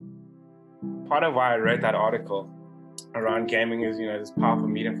part of why I wrote that article around gaming is, this powerful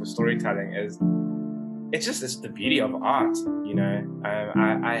medium for storytelling is it's the beauty of art,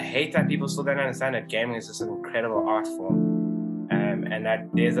 I hate that people still don't understand that gaming is just an incredible art form, and that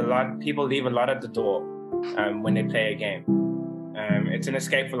there's people leave a lot at the door when they play a game. It's an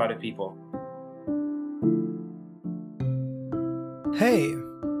escape for a lot of people. Hey,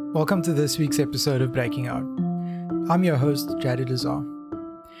 welcome to this week's episode of Breaking Out. I'm your host, Jared Lazar.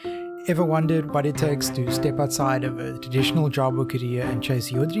 Ever wondered what it takes to step outside of a traditional job or career and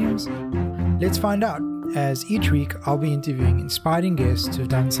chase your dreams? Let's find out, as each week I'll be interviewing inspiring guests who've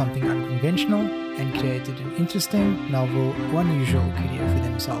done something unconventional and created an interesting, novel, or unusual career for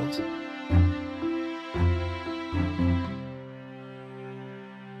themselves.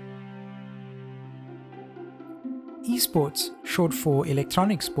 Esports, short for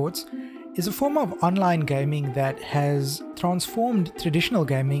electronic sports, is a form of online gaming that has transformed traditional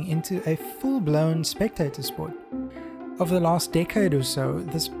gaming into a full-blown spectator sport. Over the last decade or so,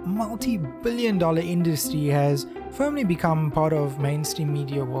 this multi-billion-dollar industry has firmly become part of mainstream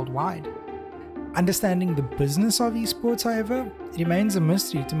media worldwide. Understanding the business of esports, however, remains a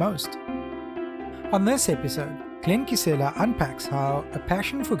mystery to most. On this episode, Glenn Kisela unpacks how a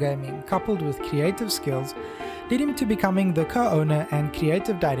passion for gaming coupled with creative skills led him to becoming the co-owner and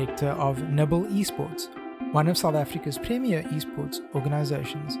creative director of Nibble Esports, one of South Africa's premier esports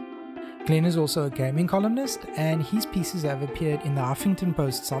organizations. Glenn is also a gaming columnist, and his pieces have appeared in the Huffington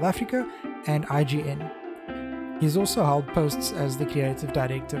Post South Africa and IGN. He's also held posts as the creative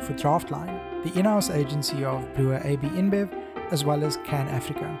director for Draftline, the in-house agency of brewer AB InBev, as well as Can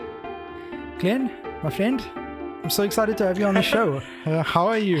Africa. Glenn, my friend, I'm so excited to have you on the show. How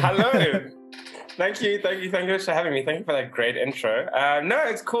are you? Hello. Thank you for having me. Thank you for that great intro. No,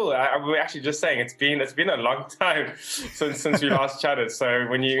 it's cool. We're actually just saying it's been a long time since we last chatted. So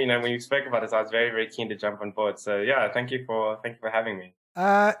when you spoke about it, I was very, very keen to jump on board. So yeah, thank you for having me.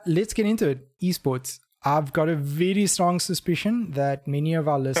 Let's get into it. Esports. I've got a very strong suspicion that many of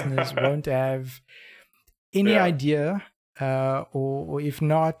our listeners won't have any idea, or if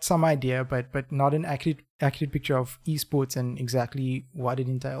not some idea, but not an accurate picture of esports and exactly what it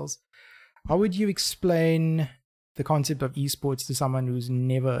entails. How would you explain the concept of esports to someone who's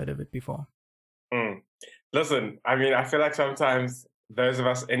never heard of it before? Listen, I mean, I feel like sometimes those of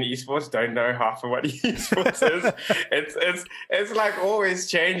us in esports don't know half of what esports is. It's like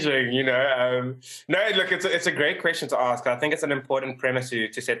always changing, No, look, it's a great question to ask. I think it's an important premise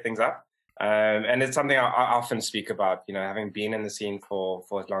to set things up. And it's something I often speak about, having been in the scene for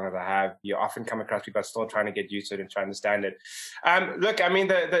as long as I have. You often come across people still trying to get used to it and try to understand it. Look, I mean,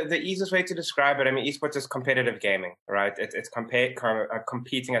 the easiest way to describe it, esports is competitive gaming, right? It's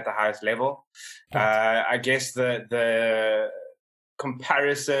competing at the highest level. I guess the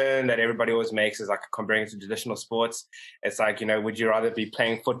comparison that everybody always makes is like comparing it to traditional sports. It's like, would you rather be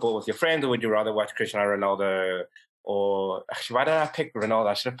playing football with your friends, or would you rather watch Cristiano Ronaldo? Or actually, why did I pick Ronaldo?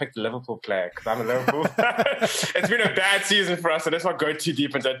 I should have picked the Liverpool player because I'm a Liverpool. It's been a bad season for us, so let's not go too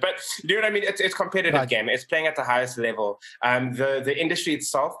deep into it. But you know what I mean? It's competitive game. It's playing at the highest level. The industry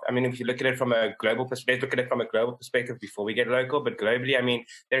itself, if you look at it from a global perspective, before we get local, but globally,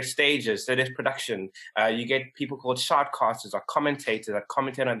 there's stages, so there's production. You get people called shoutcasters or commentators that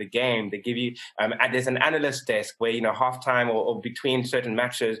commentate on the game. They give you, there's an analyst desk where, halftime or between certain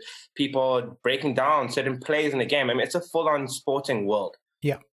matches, people are breaking down certain plays in the game. It's a full-on sporting world.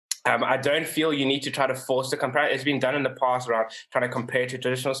 Yeah. I don't feel you need to try to force the comparison. It's been done in the past around trying to compare to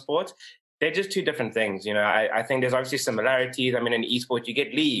traditional sports. They're just two different things. I think there's obviously similarities. In esports, you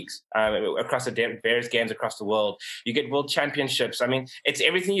get leagues across the various games across the world. You get world championships. It's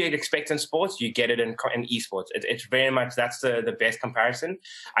everything you'd expect in sports. You get it in esports. It's very much, that's the best comparison.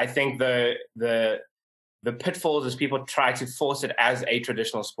 I think the pitfalls is people try to force it as a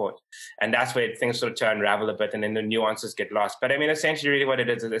traditional sport. And that's where things sort of unravel a bit and then the nuances get lost. But essentially really what it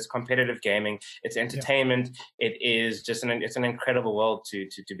is competitive gaming. It's entertainment. Yeah. It is just it's an incredible world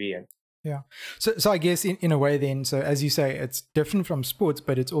to be in. Yeah. So I guess in a way then, so as you say, it's different from sports,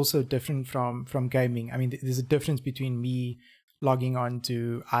 but it's also different from gaming. There's a difference between me logging on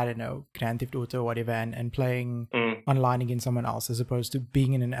to, I don't know, Grand Theft Auto or whatever, and playing online against someone else, as opposed to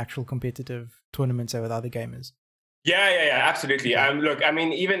being in an actual competitive tournament, say, with other gamers. Yeah, absolutely. Look,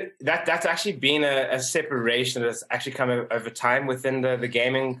 even that's actually been a separation that's actually come over time within the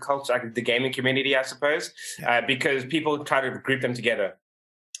gaming culture, like the gaming community, I suppose, because people try to group them together.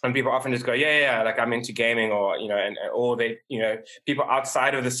 And people often just go, like I'm into gaming, or, or they, people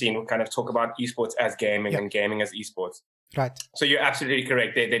outside of the scene will kind of talk about esports as gaming and gaming as esports. Right. So you're absolutely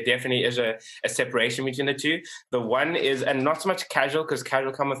correct. There definitely is a separation between the two. The one is, and not so much casual, because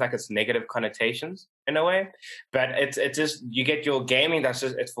casual comes with like its negative connotations in a way, but it's just, you get your gaming that's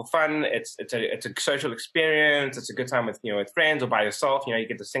just, it's for fun. It's a social experience. It's a good time with, with friends or by yourself. You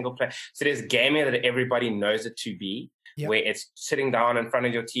get the single play. So there's gaming that everybody knows it to be. Yep. Where it's sitting down in front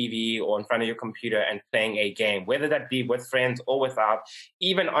of your TV or in front of your computer and playing a game, whether that be with friends or without,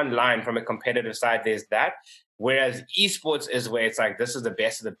 even online from a competitive side, there's that. Whereas esports is where it's like, this is the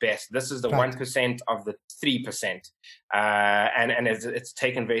best of the best. This is the 1% of the 3%. And it's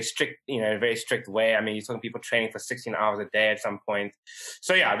taken very strict, a very strict way. I mean, you're talking people training for 16 hours a day at some point.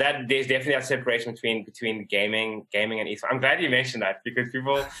 So yeah, there's definitely that separation between gaming and esports. I'm glad you mentioned that, because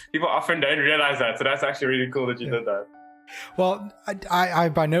people often don't realize that. So that's actually really cool that you did that. Well, I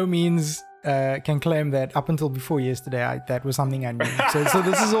by no means can claim that up until before yesterday, that was something I knew. So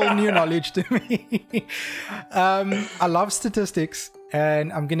this is all new knowledge to me. I love statistics,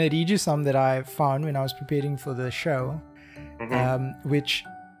 and I'm going to read you some that I found when I was preparing for the show, which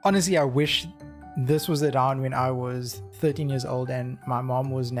honestly, I wish this was around when I was 13 years old and my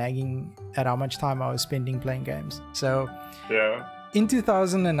mom was nagging at how much time I was spending playing games. So in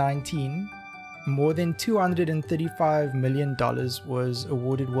 2019, more than $235 million was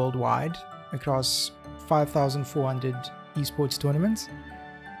awarded worldwide across 5,400 esports tournaments.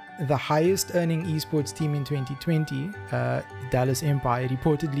 The highest earning esports team in 2020, Dallas Empire,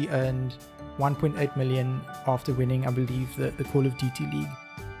 reportedly earned $1.8 million after winning, I believe, the Call of Duty League.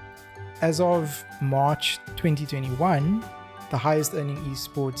 As of March 2021, the highest earning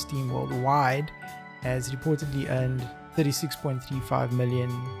esports team worldwide has reportedly earned $36.35 million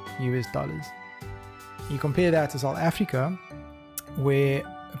US. You compare that to South Africa, where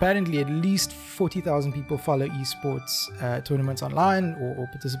apparently at least 40,000 people follow esports tournaments online or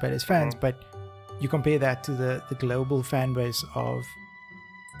participate as fans, but you compare that to the global fan base of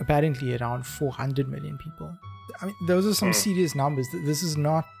apparently around 400 million people. I mean, those are some serious numbers. This is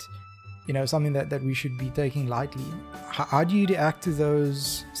not, something that we should be taking lightly. How do you react to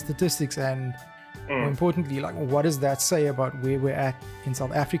those statistics, and more importantly, like, what does that say about where we're at in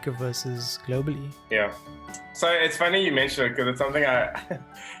South Africa versus globally? Yeah. So it's funny you mentioned it, because it's something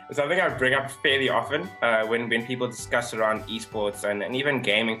I bring up fairly often when people discuss around esports and even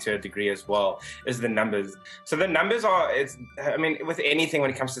gaming to a degree as well, is the numbers. So the numbers with anything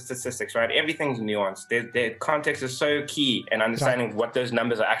when it comes to statistics, right? Everything's nuanced. Their context is so key in understanding what those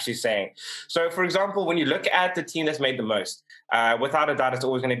numbers are actually saying. So for example, when you look at the team that's made the most, without a doubt, it's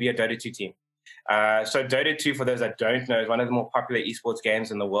always going to be a Dota 2 team. So Dota 2, for those that don't know, is one of the more popular esports games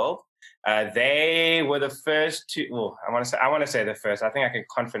in the world. They were the first to, I want to say the first. I think I can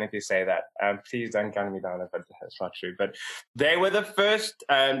confidently say that. Please don't gun me down if that's not true. But they were the first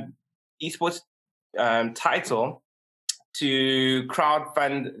esports title to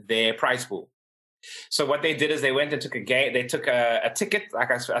crowdfund their prize pool. So what they did is they went and took a game. They took a ticket, like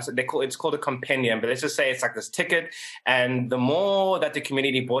I said, it's called a compendium. But let's just say it's like this ticket, and the more that the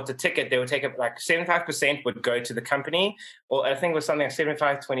community bought the ticket, they would take it, like 75% would go to the company, or I think it was something like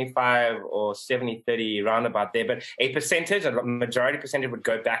 75-25 or 70-30 roundabout there. But a percentage, a majority percentage, would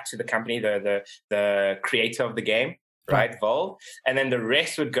go back to the company, the creator of the game, right, Valve, and then the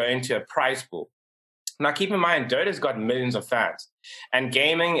rest would go into a prize pool. Now, keep in mind, Dota's got millions of fans, and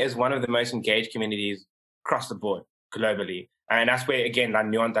gaming is one of the most engaged communities across the board globally. And that's where, again,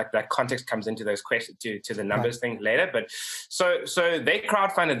 that context comes into those questions, to the numbers things later. But so they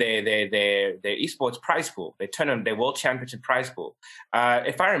crowdfunded their esports prize pool, their world championship prize pool.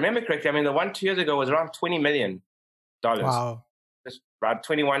 If I remember correctly, I mean, the one 2 years ago was around $20 million. Wow. Just around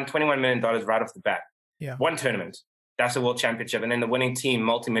 $21 million right off the bat. Yeah. One tournament. That's the world championship. And then the winning team,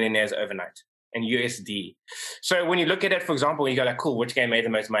 multimillionaires overnight. And USD. So when you look at it, for example, you go like, cool, which game made the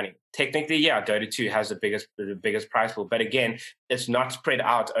most money? Technically, yeah, Dota 2 has the biggest prize pool. But again, it's not spread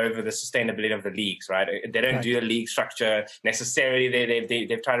out over the sustainability of the leagues, right? They don't do the league structure necessarily.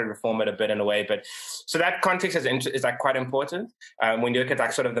 They've tried to reform it a bit in a way. But so that context is like quite important when you look at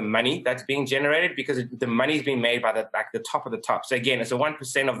like sort of the money that's being generated, because the money is being made by the top of the top. So again, it's the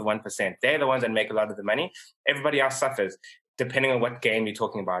 1% of the 1%. They're the ones that make a lot of the money. Everybody else suffers, depending on what game you're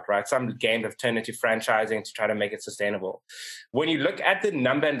talking about, right? Some games have turned into franchising to try to make it sustainable. When you look at the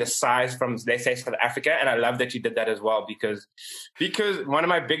number and the size from, let's say, South Africa, and I love that you did that as well, because one of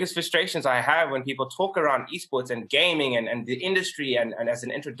my biggest frustrations I have when people talk around esports and gaming and the industry and as an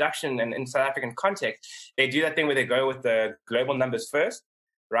introduction and in South African context, they do that thing where they go with the global numbers first,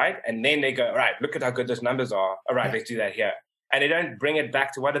 right? And then they go, all right, look at how good those numbers are. All right, let's do that here. And they don't bring it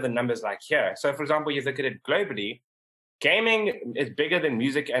back to what are the numbers like here. So, for example, you look at it globally, gaming is bigger than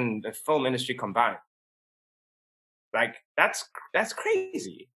music and the film industry combined. Like that's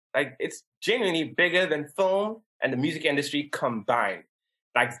crazy. Like it's genuinely bigger than film and the music industry combined.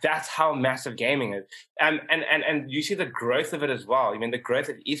 Like that's how massive gaming is, and you see the growth of it as well. I mean, the growth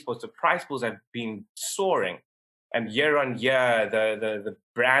of esports, the prize pools have been soaring, and year on year, the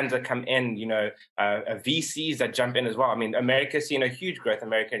brands that come in, VCs that jump in as well. I mean, America's seen a huge growth.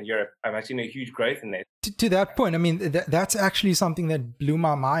 America and Europe have seen a huge growth in there. To that point, I mean, that's actually something that blew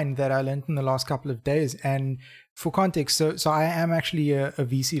my mind that I learned in the last couple of days. And for context, so I am actually a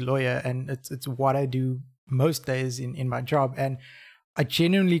VC lawyer, and it's what I do most days in my job. And I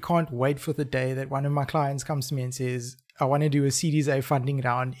genuinely can't wait for the day that one of my clients comes to me and says, I want to do a Series A funding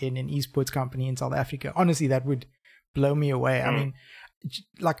round in an esports company in South Africa. Honestly, that would blow me away. I mean,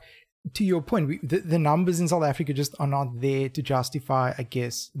 like, to your point, the numbers in South Africa just are not there to justify, I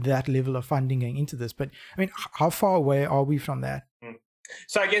guess, that level of funding going into this. But I mean, how far away are we from that?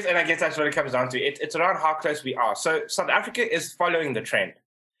 So I guess that's what it comes down to. It's around how close we are. So South Africa is following the trend.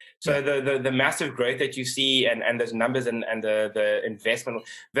 So the massive growth that you see and those numbers and the investment,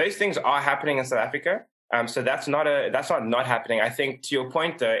 those things are happening in South Africa. So that's not happening. I think to your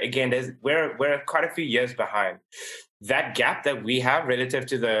point, though, again, we're quite a few years behind. That gap that we have relative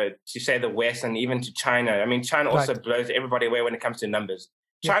to the West and even to China. I mean, China also blows everybody away when it comes to numbers.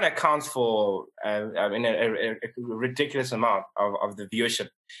 China accounts for a ridiculous amount of the viewership.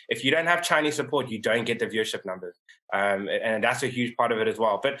 If you don't have Chinese support, you don't get the viewership numbers. And that's a huge part of it as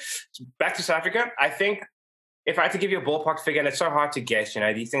well. But back to South Africa, I think if I had to give you a ballpark figure, and it's so hard to guess,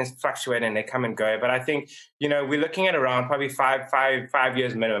 these things fluctuate and they come and go. But I think, we're looking at around probably 5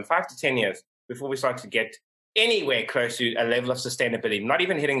 years minimum, 5 to 10 years before we start to get anywhere close to a level of sustainability, not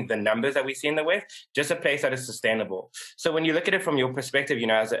even hitting the numbers that we see in the West, just a place that is sustainable. So when you look at it from your perspective, in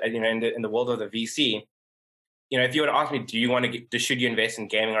the world of the VC, if you were to ask me, should you invest in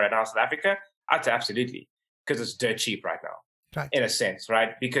gaming right now in South Africa? I'd say absolutely, because it's dirt cheap right now, in a sense,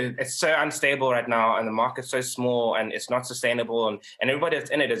 right? Because it's so unstable right now and the market's so small and it's not sustainable and everybody that's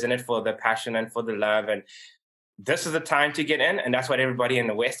in it is in it for the passion and for the love. And this is the time to get in, and that's what everybody in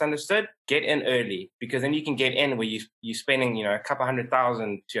the West understood. Get in early, because then you can get in where you're spending, a couple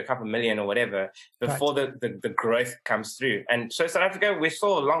 $100,000 to a couple million or whatever before the growth comes through. And so South Africa, we're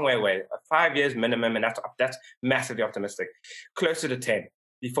still a long way away, 5 years minimum, and that's massively optimistic. Closer to 10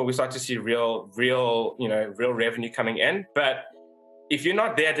 before we start to see real revenue coming in. But if you're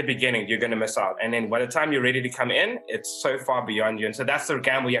not there at the beginning, you're going to miss out. And then by the time you're ready to come in, it's so far beyond you. And so that's the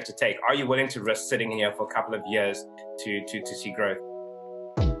gamble you have to take. Are you willing to risk sitting here for a couple of years to see growth?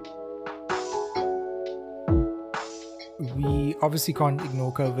 We obviously can't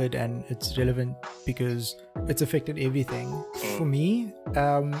ignore COVID, and it's relevant because it's affected everything. For me,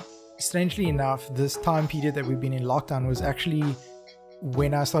 strangely enough, this time period that we've been in lockdown was actually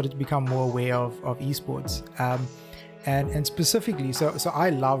when I started to become more aware of esports. And specifically, so I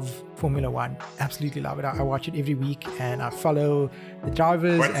love Formula One, absolutely love it. I watch it every week, and I follow the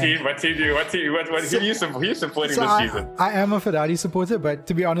drivers. What team do you supporting this season? I am a Ferrari supporter, but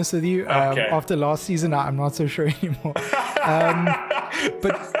to be honest with you, after last season, I'm not so sure anymore.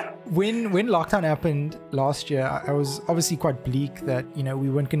 But when lockdown happened last year, I was obviously quite bleak that we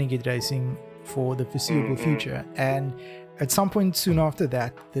weren't going to get racing for the foreseeable future. And at some point soon after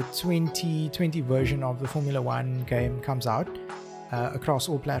that, the 2020 version of the Formula One game comes out across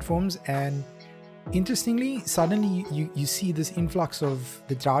all platforms. And interestingly, suddenly you see this influx of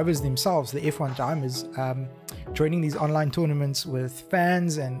the drivers themselves, the F1 drivers, joining these online tournaments with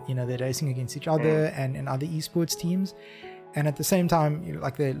fans, and they're racing against each other and other esports teams. And at the same time,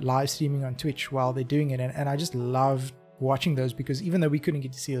 like, they're live streaming on Twitch while they're doing it. And I just loved watching those, because even though we couldn't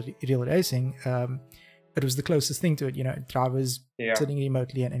get to see real racing, it was the closest thing to it, drivers sitting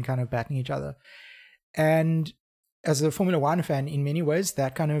remotely and kind of battling each other. And as a Formula One fan, in many ways,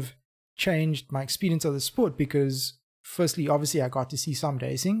 that kind of changed my experience of the sport, because firstly, obviously, I got to see some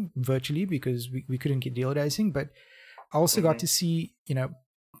racing virtually because we couldn't get real racing, but I also got to see,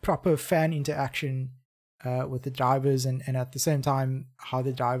 proper fan interaction with the drivers, and at the same time, how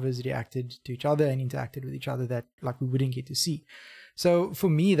the drivers reacted to each other and interacted with each other that, like, we wouldn't get to see. So for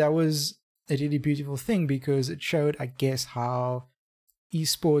me, that was a really beautiful thing, because it showed, I guess, how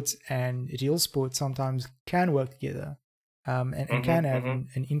esports and real sports sometimes can work together, and can have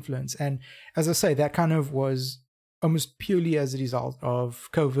an influence. And as I say, that kind of was almost purely as a result of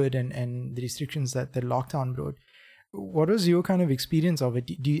COVID and the restrictions that the lockdown brought. What was your kind of experience of it?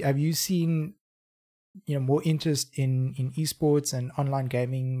 Have you seen more interest in esports and online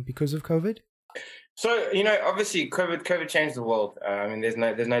gaming because of COVID? So, obviously, COVID changed the world. I mean, there's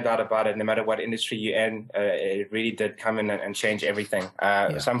no doubt about it. No matter what industry you're in, it really did come in and change everything.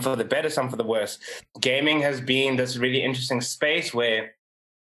 Some for the better, some for the worse. Gaming has been this really interesting space where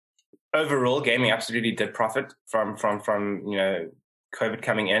overall gaming absolutely did profit from COVID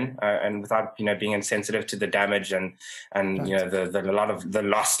coming in, and without being insensitive to the damage and the a lot of the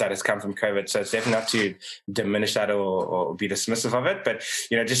loss that has come from COVID. So it's definitely not to diminish that or be dismissive of it, but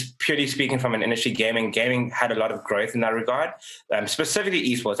just purely speaking from an industry, gaming had a lot of growth in that regard. Specifically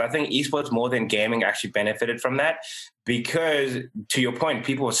esports, I think esports more than gaming actually benefited from that, because to your point,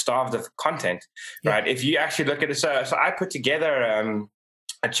 people were starved of content, right? If you actually look at it, so I put together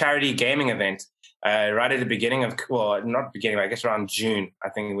a charity gaming event. Right at the beginning of, not beginning, I guess around June. I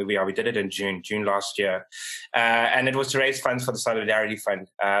think we did it in June last year. And it was to raise funds for the Solidarity Fund.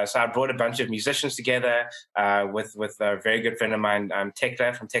 So I brought a bunch of musicians together with a very good friend of mine,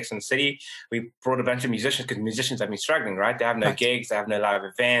 Tekla from Texan City. We brought a bunch of musicians because musicians have been struggling, right? They have no gigs, they have no live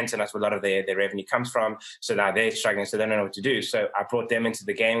events, and that's where a lot of their revenue comes from. So now they're struggling, so they don't know what to do. So I brought them into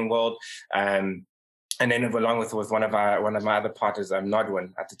the gaming world. And then along with one of my other partners,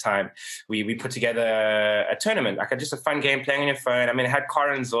 Nodwin at the time, we put together a tournament, like just a fun game playing on your phone. I mean, it had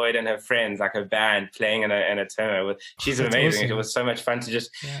Corin Zoid and her friends, like a band playing in a tournament. She's amazing. Awesome. It was so much fun to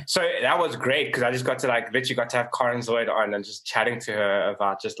so that was great, because I just got to literally got to have Corin Zoid on and just chatting to her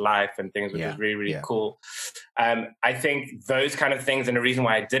about just life and things, which was really, really cool. I think those kind of things, and the reason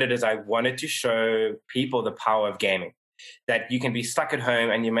why I did it is I wanted to show people the power of gaming. That you can be stuck at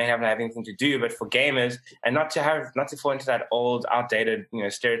home and you may not have anything to do, but for gamers, and not to fall into that old, outdated,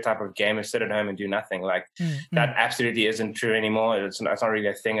 stereotype of gamers sit at home and do nothing. That absolutely isn't true anymore. It's not really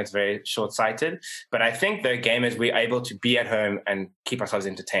a thing. It's very short-sighted. But I think the gamers, we're able to be at home and keep ourselves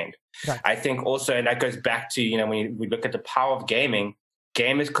entertained. Right. I think also, and that goes back to when we look at the power of gaming,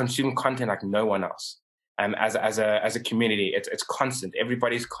 gamers consume content like no one else. As a community, it's constant.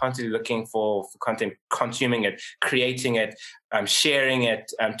 Everybody's constantly looking for content, consuming it, creating it, sharing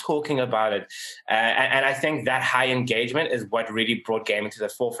it, talking about it, and I think that high engagement is what really brought gaming to the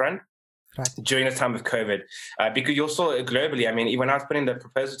forefront during the time of COVID. Because you saw globally. I mean, when I was putting the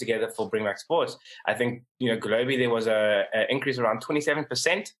proposal together for Bring Back Sports, I think globally there was an increase around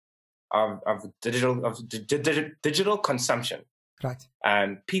 27% of digital consumption.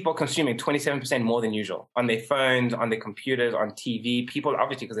 Right. People consuming 27% more than usual on their phones, on their computers, on TV. People,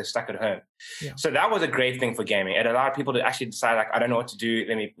 obviously, because they're stuck at home. Yeah. So that was a great thing for gaming. It allowed people to actually decide, I don't know what to do.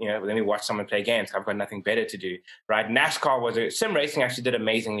 Let me watch someone play games. I've got nothing better to do. Right? NASCAR sim racing actually did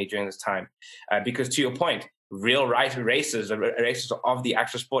amazingly during this time, because to your point, real races of the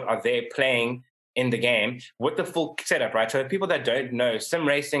actual sport are there playing in the game with the full setup. Right. So people that don't know, sim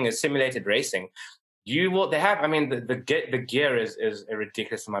racing is simulated racing. The gear is a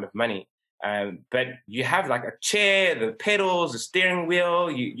ridiculous amount of money. But you have like a chair, the pedals, the steering wheel.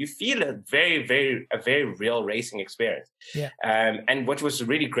 You feel a very real racing experience. Yeah. And what was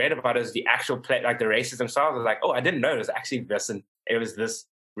really great about it is the actual play, like the races themselves. Are like, oh, I didn't know it was actually it was this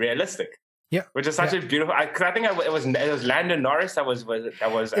realistic. Yeah, which is such a beautiful. I think it was Lando Norris that was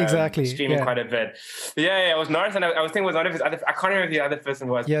exactly streaming quite a bit. Yeah, it was Norris, and I was thinking it was one of his other. I can't remember who the other person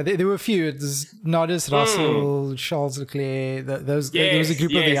was. Yeah, there were a few. It was Norris, Russell, Charles Leclerc. There was a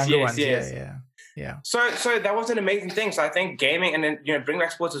group of the younger ones. Yes. Yeah. So that was an amazing thing. So I think gaming, and then Bring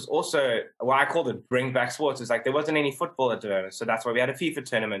Back Sports is also why I called it Bring Back Sports. Is like there wasn't any football at the moment, so that's why we had a FIFA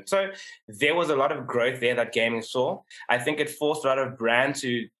tournament. So there was a lot of growth there that gaming saw. I think it forced a lot of brands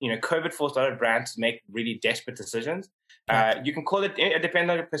to, COVID forced a lot of brands to make really desperate decisions. You can call it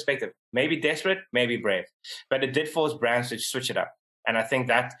depends on your perspective. Maybe desperate, maybe brave, but it did force brands to switch it up, and I think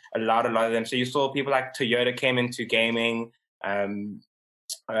that allowed a lot of them. So you saw people like Toyota came into gaming.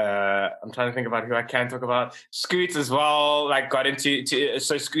 I'm trying to think about who I can talk about. Scoot as well, got into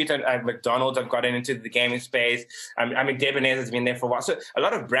so Scoot and McDonald's have gotten into the gaming space. Debonair has been there for a while. So a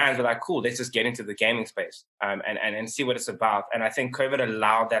lot of brands were like, cool, let's just get into the gaming space and see what it's about. And I think COVID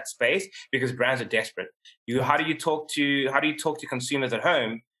allowed that space because brands are desperate. How do you talk to consumers at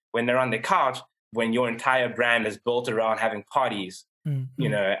home when they're on their couch when your entire brand is built around having parties?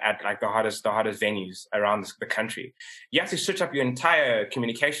 Mm-hmm. At the hottest venues around the country, you have to switch up your entire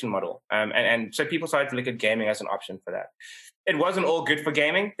communication model, and so people started to look at gaming as an option for that. It wasn't all good for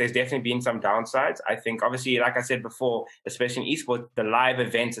gaming. There's definitely been some downsides. I think, obviously, like I said before, especially in esports, the live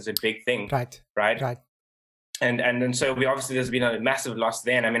events is a big thing, right? And so we obviously, there's been a massive loss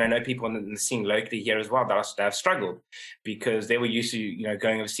there. And I mean, I know people in the scene locally here as well that have struggled because they were used to,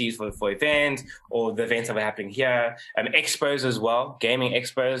 going overseas for events, or the events that were happening here. Expos as well, gaming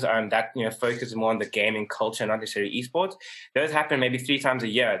expos, that, focus more on the gaming culture, not necessarily esports. Those happen maybe 3 times a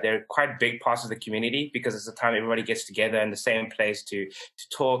year. They're quite big parts of the community because it's the time everybody gets together in the same place to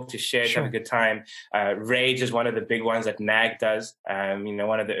talk, to share, to have a good time. Rage is one of the big ones that NAG does,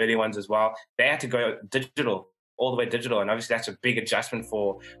 one of the early ones as well. They had to go digital, all the way digital, and obviously that's a big adjustment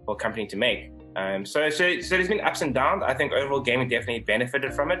for a company to make. So there's been ups and downs. I think overall gaming definitely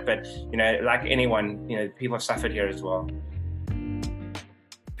benefited from it, but like anyone, people have suffered here as well.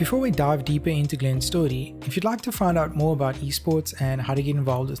 Before we dive deeper into Glenn's story, if you'd like to find out more about esports and how to get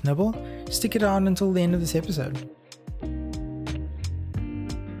involved with Nibble, stick it around until the end of this episode.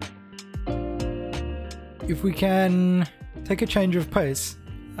 If we can take a change of pace,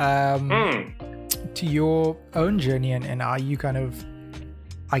 to your own journey and how you kind of,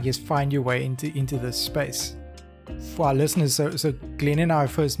 I guess, find your way into this space. For our listeners, so Glenn and I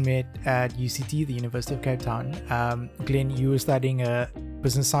first met at UCT, the University of Cape Town. Glenn, you were studying a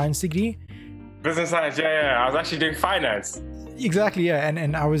business science degree? Business science, yeah. I was actually doing finance. Exactly, yeah.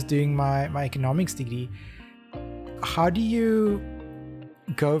 And I was doing my economics degree. How do you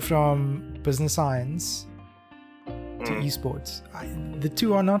go from business science to esports? The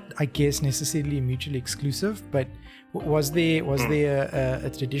two are not, I guess, necessarily mutually exclusive, but was there a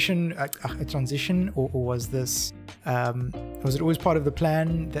tradition, a transition, or was this was it always part of the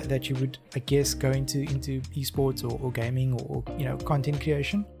plan that you would, I guess, go into esports or gaming or content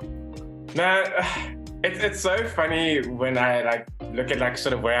creation? No, it's so funny when I look at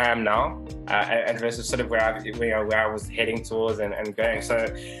sort of where I am now and versus sort of where I was heading towards and going. So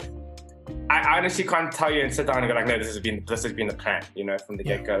I honestly can't tell you and sit down and go no, this has been the plan, from the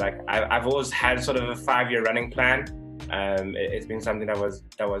get-go. I've always had sort of a 5-year running plan. It's been something that was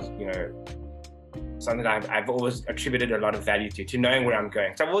something that I've always attributed a lot of value to knowing where I'm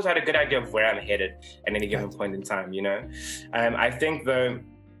going. So I've always had a good idea of where I'm headed at any given point in time. I think though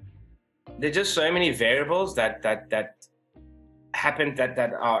there's just so many variables that happen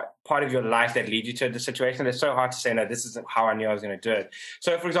that are part of your life that lead you to the situation. It's so hard to say, no, this isn't how I knew I was going to do it.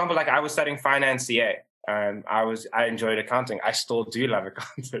 So for example, I was studying finance CA. I enjoyed accounting. I still do love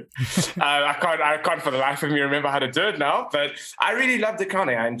accounting. I can't for the life of me remember how to do it now, but I really loved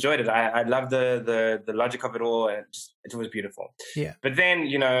accounting. I enjoyed it. I loved the logic of it all, and it was beautiful. Yeah. But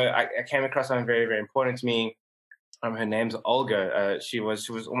then, I came across something very, very important to me. Her name's Olga. She was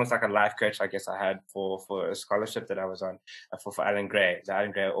almost like a life coach, I guess, I had for a scholarship that I was on for Alan Gray, the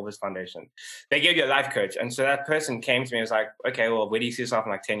Alan Gray Orbis Foundation. They gave you a life coach. And so that person came to me and was like, okay, well, where do you see yourself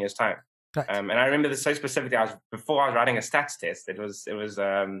in 10 years' time? Right. And I remember this so specifically. Before I was writing a stats test. It was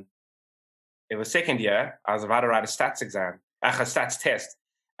second year. I was about to write a stats test.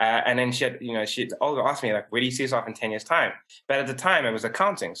 And then Olga asked me, where do you see yourself in 10 years' time? But at the time, it was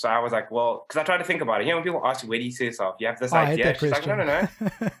accounting. So I was like, well, because I tried to think about it. When people ask you, where do you see yourself? You have this idea. She's like, no.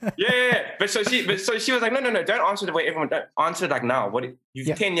 yeah. But so she was like, no, don't answer the way everyone does. Answer it now.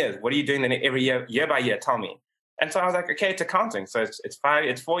 You've 10 years. What are you doing then every year by year? Tell me. And so I was like, okay, it's accounting. So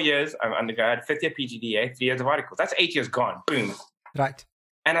it's 4 years. I'm undergrad, 5th year PGDA, 3 years of articles. That's 8 years gone. Boom. Right.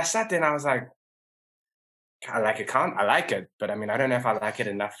 And I sat there and I was like, I like it, but I mean, I don't know if I like it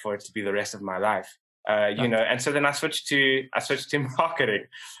enough for it to be the rest of my life, And so then I switched to marketing.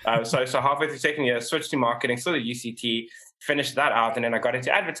 So halfway through second year, I switched to marketing, still at UCT, finished that out, and then I got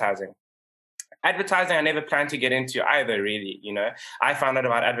into advertising. Advertising, I never planned to get into either, really. I found out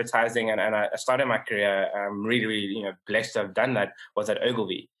about advertising, and I started my career. I'm really, really, blessed to have done that. Was at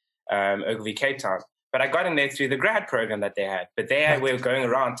Ogilvy Cape Town. But I got in there through the grad program that they had. But they were going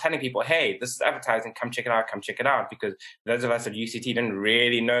around telling people, hey, this is advertising. Come check it out. Because those of us at UCT didn't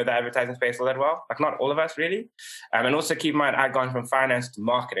really know the advertising space all that well. Not all of us, really. And also keep in mind, I'd gone from finance to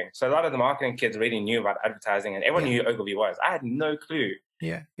marketing. So a lot of the marketing kids really knew about advertising. And everyone knew who Ogilvy was. I had no clue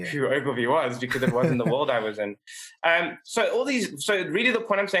who Ogilvy was because it wasn't the world I was in. So really the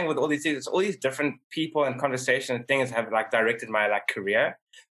point I'm saying with all these things, all these different people and conversations and things have directed my career.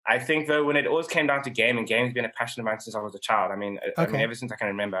 I think, though, when it always came down to gaming's been a passion of mine since I was a child. I mean, ever since I can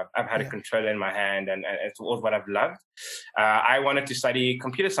remember, I've had a controller in my hand, and it's always what I've loved. I wanted to study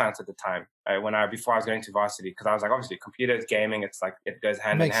computer science at the time before I was going to varsity, because I was like, obviously, computers, gaming, it's it goes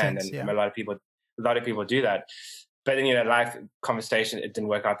hand in hand, and a lot of people do that. But then, life conversation, it didn't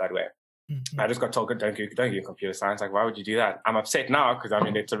work out that way. I just got told, don't do computer science. Why would you do that? I'm upset now because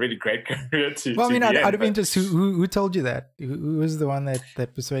it's a really great career to. Well, I'd be interested. Who told you that? Who was the one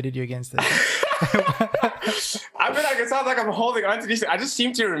that persuaded you against it? I mean, like, it sounds like I'm holding on to these. I just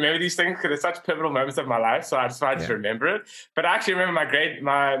seem to remember these things because it's such pivotal moments of my life. So I just tried to remember it. But I actually remember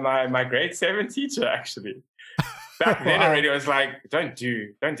my grade 7 teacher actually. Back then already was like, don't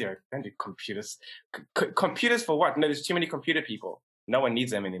do computers. Computers for what? No, there's too many computer people. No one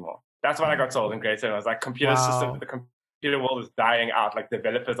needs them anymore. That's what I got told in grade 7. I was like, computer system, the computer world is dying out. Like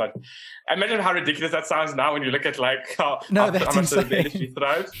developers are. Imagine how ridiculous that sounds now when you look at like how much the industry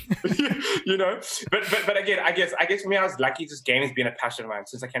thrives. You know, but again, I guess for me, I was lucky. Just gaming has been a passion of mine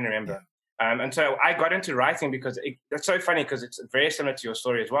since I can remember. And so I got into writing because it's so funny because it's very similar to your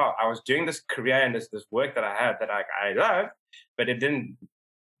story as well. I was doing this career and this work that I had that I loved, but it didn't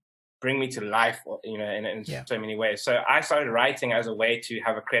bring me to life, you know, in so many ways. So I started writing as a way to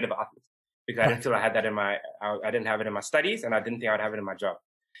have a creative outlet because I didn't feel I had that I didn't have it in my studies, and I didn't think I would have it in my job.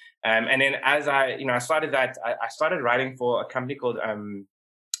 And then as I started that, I started writing for a company called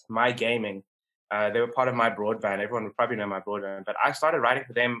My Gaming. They were part of My Broadband. Everyone would probably know My Broadband, but I started writing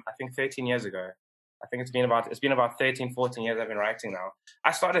for them, I think 13 years ago. I think it's been about 13, 14 years I've been writing now.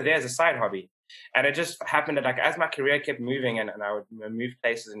 I started there as a side hobby. And it just happened that like as my career kept moving and I would move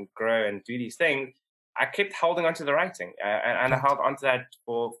places and grow and do these things, I kept holding on to the writing. And I held on to that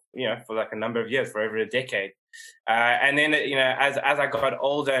for like a number of years, for over a decade. And then, as I got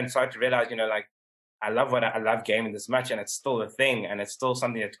older and started to realize, like, I love gaming this much, and it's still a thing, and it's still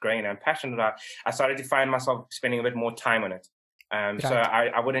something that's growing and I'm passionate about. I started to find myself spending a bit more time on it. So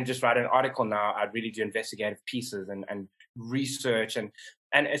I wouldn't just write an article now. I'd really do investigative pieces and research. And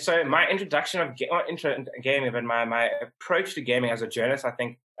so my introduction of gaming, but my approach to gaming as a journalist, I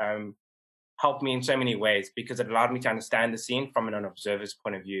think, helped me in so many ways because it allowed me to understand the scene from an observer's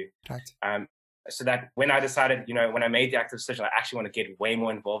point of view. Right. So that when I decided, when I made the active decision, I actually want to get way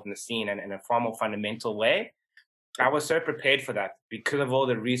more involved in the scene and in a far more fundamental way, I was so prepared for that because of all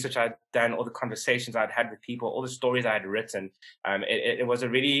the research I'd done, all the conversations I'd had with people, all the stories I had written. It was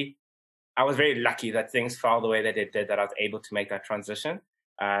I was very lucky that things fell the way that it did, that I was able to make that transition.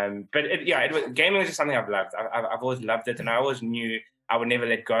 But gaming was just something I've loved. I've always loved it, and I always knew I would never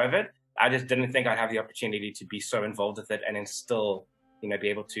let go of it. I just didn't think I'd have the opportunity to be so involved with it and then still, be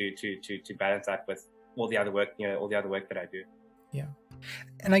able to balance that with all the other work, that I do. Yeah.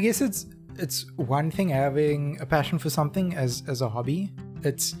 And I guess it's one thing having a passion for something as a hobby.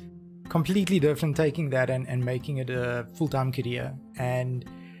 It's completely different taking that and making it a full-time career. And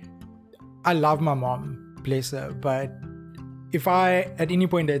I love my mom, bless her, but if I at any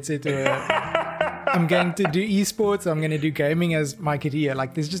point had said to her, I'm going to do esports, I'm going to do gaming as my career,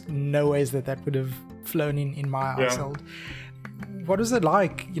 like there's just no ways that would have flown in my household. What was it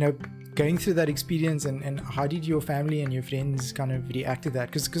like, going through that experience, and how did your family and your friends kind of react to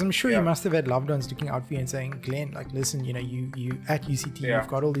that? Because I'm sure you must have had loved ones looking out for you and saying, Glenn, like, listen, you at UCT, you've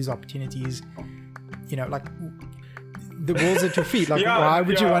got all these opportunities, like the world's at your feet. Like, why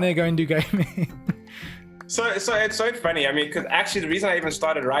would you want to go and do gaming? So it's so funny. I mean, because actually the reason I even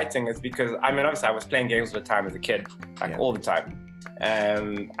started writing is because, obviously I was playing games all the time as a kid, all the time.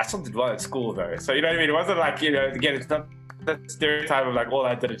 I still did well at school though. So, you know what I mean? It wasn't like, again, it's not the stereotype of like all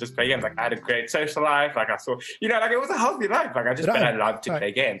I did is just play games. Like I had a great social life. Like I saw, like it was a healthy life. Like I loved to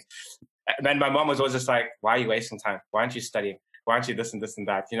play games. And then my mom was always just like, why are you wasting time? Why aren't you studying? Why aren't you this and this and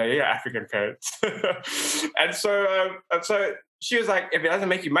that? You're African parents. and so she was like, if it doesn't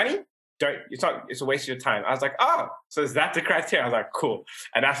make you money, it's a waste of your time. I was like, oh, so is that the criteria? I was like, cool.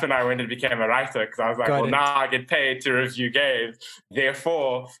 And that's when I went and became a writer, because I was like, now I get paid to review games.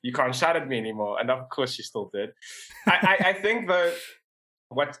 Therefore, you can't shout at me anymore. And of course, she still did. I think though,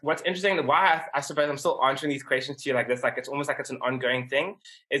 what's interesting, why I suppose I'm still answering these questions to you like this, like it's almost like it's an ongoing thing,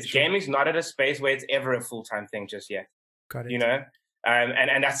 is gaming's not at a space where it's ever a full-time thing just yet. Got it.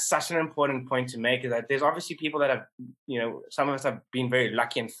 And that's such an important point to make, is that there's obviously people that have, some of us have been very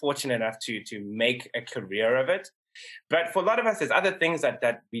lucky and fortunate enough to make a career of it. But for a lot of us, there's other things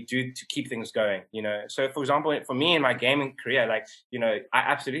that we do to keep things going, So, for example, for me in my gaming career, like, I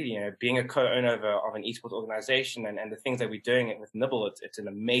absolutely, being a co-owner of an esports organization and the things that we're doing with Nibble, it's an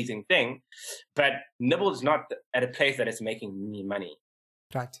amazing thing. But Nibble is not at a place that is making me money.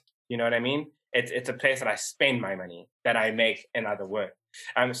 Right. You know what I mean? It's a place that I spend my money, that I make in other work.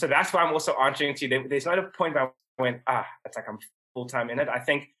 So that's why I'm also answering to you. There's not a point where I went, it's like I'm full-time in it. I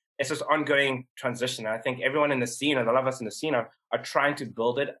think it's this ongoing transition. I think everyone in the scene, and a lot of us in the scene, are trying to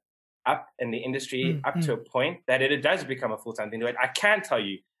build it up in the industry up to a point that it does become a full-time thing. I can't tell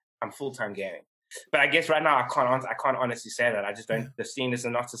you I'm full-time gaming. But I guess right now I can't honestly say that. I just don't. The scene is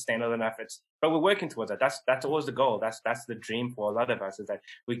not sustainable enough. But we're working towards it. That's always the goal. That's the dream for a lot of us, is that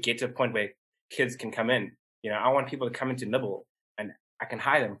we get to a point where kids can come in. I want people to come into Nibble and I can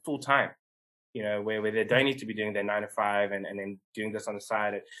hire them full time. you know, where they don't need to be doing their 9 to 5 and then doing this on the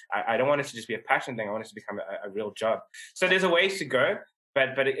side. I don't want it to just be a passion thing. I want it to become a real job. So there's a ways to go.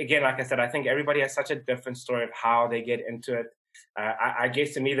 But again, like I said, I think everybody has such a different story of how they get into it. I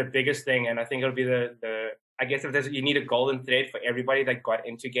guess to me, the biggest thing, and I think it'll be I guess if you need a golden thread for everybody that got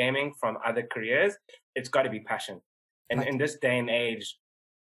into gaming from other careers, it's got to be passion. And in this day and age,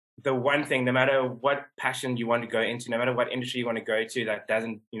 the one thing, no matter what passion you want to go into, no matter what industry you want to go to, that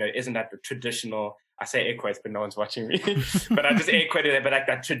doesn't, you know, isn't that the traditional, I say air quotes, but no one's watching me, but I just air quoted it, but like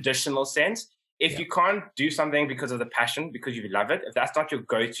that traditional sense. If you can't do something because of the passion, because you love it, if that's not your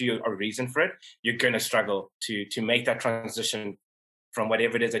go-to or reason for it, you're going to struggle to make that transition from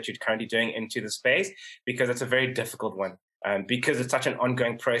whatever it is that you're currently doing into the space, because it's a very difficult one. Because it's such an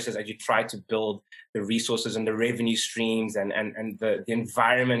ongoing process as you try to build the resources and the revenue streams and the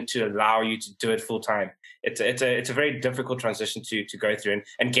environment to allow you to do it full time. It's a very difficult transition to go through,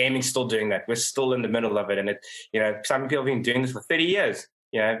 and gaming's still doing that. We're still in the middle of it, and some people have been doing this for 30 years.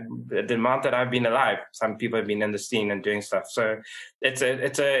 You know, the amount that I've been alive, some people have been in the scene and doing stuff. So it's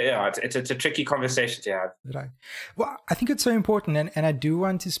a tricky conversation to have. Right. Well, I think it's so important, and I do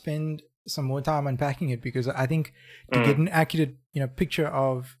want to spend some more time unpacking it, because I think to get an accurate, picture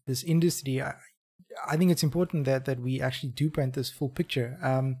of this industry, I think it's important that we actually do paint this full picture.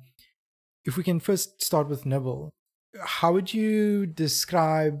 If we can first start with Nibble, how would you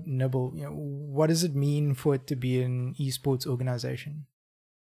describe Nibble? What does it mean for it to be an esports organization?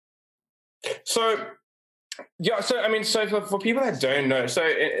 So for people that don't know,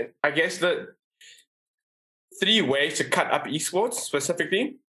 I guess the 3 ways to cut up esports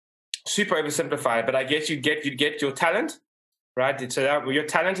specifically, super oversimplified, but I guess you'd get your talent, right? So your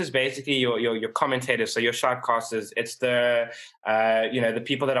talent is basically your commentators, so your shoutcasters. It's the the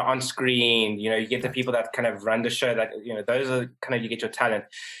people that are on screen. You get the people that kind of run the show. That those are kind of, you get your talent.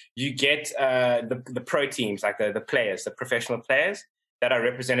 You get the pro teams, like the players, the professional players that are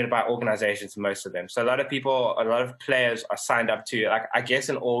represented by organizations, most of them. So a lot of players are signed up to, like, I guess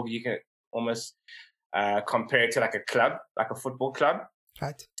an org, you can almost compare it to like a club, like a football club.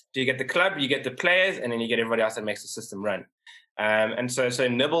 Right. So you get the club, you get the players, and then you get everybody else that makes the system run. And so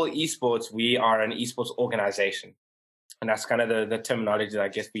Nibble Esports, we are an esports organization. And that's kind of the terminology that I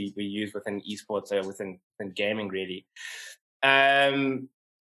guess we use within esports, or within gaming, really.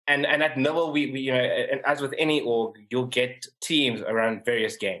 And at Nibble, we as with any org, you'll get teams around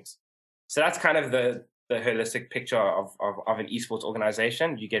various games. So that's kind of the holistic picture of an esports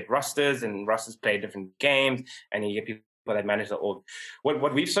organization. You get rosters, and rosters play different games, and you get people that manage the org.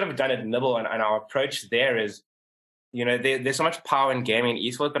 What we've sort of done at Nibble, and our approach there is, there's so much power in gaming and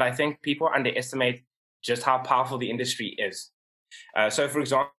esports, but I think people underestimate just how powerful the industry is. So, for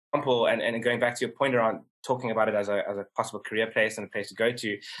example, and going back to your point around talking about it as a possible career place and a place to go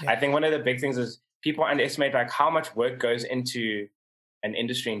to, I think one of the big things is people underestimate like how much work goes into an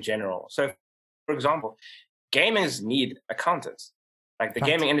industry in general. So, for example, gamers need accountants. Like the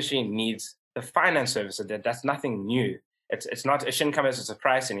gaming industry needs the finance services. That's nothing new. It shouldn't come as a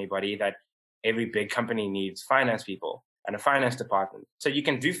surprise to anybody that every big company needs finance people and a finance department. So you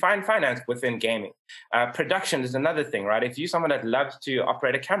can do finance within gaming. Production is another thing, right? If you're someone that loves to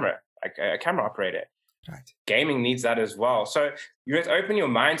operate a camera, like a camera operator, right, gaming needs that as well. So you have to open your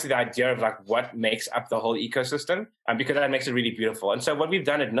mind to the idea of like what makes up the whole ecosystem, because that makes it really beautiful. And so what we've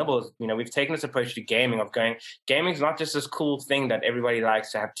done at Nibble is, we've taken this approach to gaming of going, gaming is not just this cool thing that everybody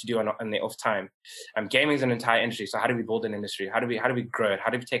likes to have to do on their off time. Gaming is an entire industry. So how do we build an industry? How do we grow it?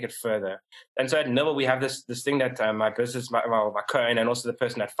 How do we take it further? And so at Nibble, we have this thing that my co-owner and also the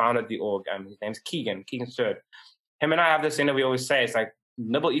person that founded the org, his name's Keegan Stewart. Him and I have this thing that we always say, it's like,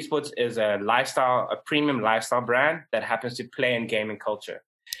 Nibble Esports is a premium lifestyle brand that happens to play in gaming culture.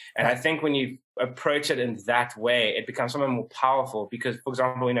 And I think when you approach it in that way, it becomes something more powerful because, for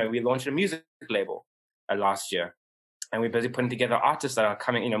example, we launched a music label last year, and we're busy putting together artists that are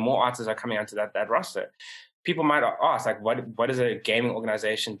coming, more artists are coming onto that roster. People might ask, like, what is a gaming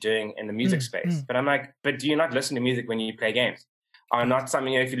organization doing in the music space? But I'm like, but do you not listen to music when you play games? Or not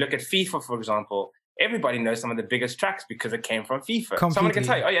something, if you look at FIFA, for example, everybody knows some of the biggest tracks because it came from FIFA. Completely. Someone can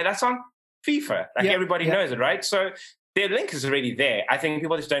tell you, oh yeah, that's on FIFA. Like everybody knows it, right? So their link is already there. I think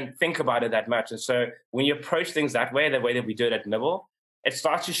people just don't think about it that much. And so when you approach things that way that we do it at Nibble, it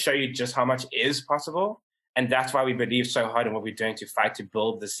starts to show you just how much is possible. And that's why we believe so hard in what we're doing to fight to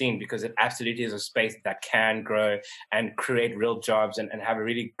build the scene, because it absolutely is a space that can grow and create real jobs and have a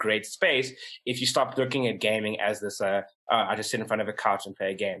really great space if you stop looking at gaming as this I just sit in front of a couch and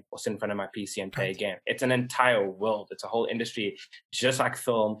play a game, or sit in front of my PC and play a game. It's an entire world. It's a whole industry, just like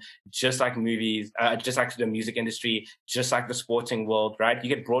film, just like movies, just like the music industry, just like the sporting world, right? You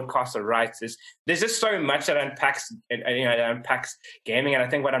get broadcaster rights. There's just so much that unpacks gaming. And I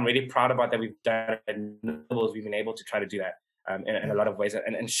think what I'm really proud about that we've done at Nibble is we've been able to try to do that in a lot of ways,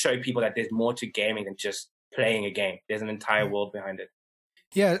 and show people that there's more to gaming than just playing a game. There's an entire world behind it.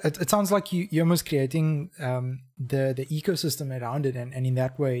 Yeah, it sounds like you're almost creating the ecosystem around it, and in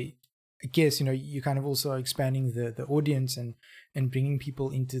that way, I guess, you kind of also expanding the audience and bringing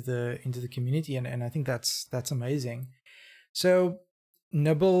people into the community, and I think that's amazing. So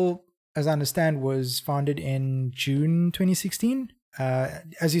Nibble, as I understand, was founded in June 2016.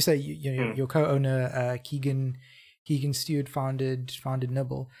 As you say, your co-owner Keegan Stewart founded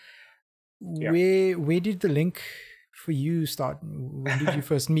Nibble. Yeah. Where did the link for you start? When did you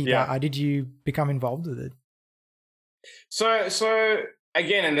first meet? How did you become involved with it? So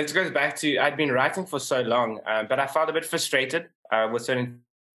again, and this goes back to, I'd been writing for so long, but I felt a bit frustrated with certain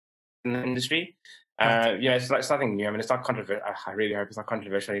in the industry. It's nothing new. I mean, it's not controversial. I really hope it's not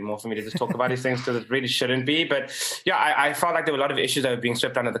controversial anymore for me to just talk about these things, because it really shouldn't be. But yeah, I felt like there were a lot of issues that were being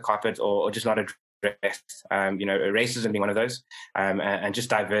swept under the carpet or just not addressed. Racism being one of those, and just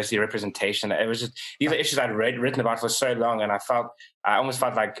diversity, representation. It was just, these are issues I'd written about for so long, and I almost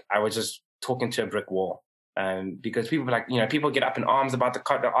felt like I was just talking to a brick wall. Because people were like, people get up in arms about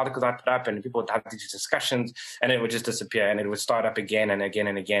the articles I put up, and people would have these discussions, and it would just disappear, and it would start up again and again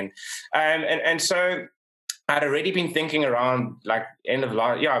and again. And so I'd already been thinking around like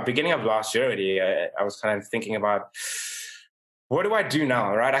beginning of last year already. I was kind of thinking about, what do I do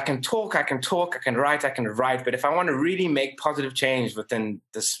now, right? I can talk, I can write, but if I want to really make positive change within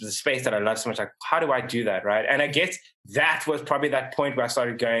the space that I love so much, like, how do I do that, right? And I guess that was probably that point where I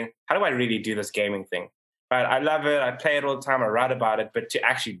started going, how do I really do this gaming thing? Right? I love it, I play it all the time, I write about it, but to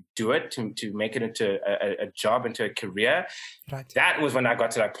actually do it, to make it into a job, into a career, right. That was when I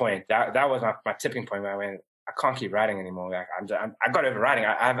got to that point. That was my tipping point where I went, I can't keep writing anymore. Like I got over writing.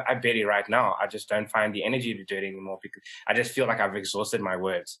 I barely write now. I just don't find the energy to do it anymore, because I just feel like I've exhausted my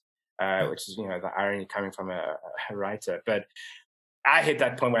words, which is, the irony coming from a writer. But I hit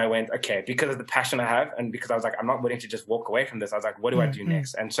that point where I went, okay, because of the passion I have, and because I was like, I'm not willing to just walk away from this. I was like, what do I do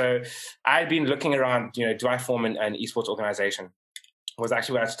next? And so I'd been looking around, do I form an esports organization? Was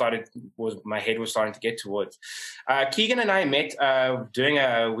actually where I started, my head was starting to get towards. Keegan and I met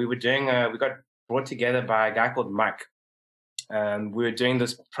we got brought together by a guy called Mike. We were doing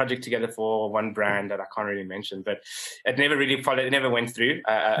this project together for one brand that I can't really mention, but it never really followed. It never went through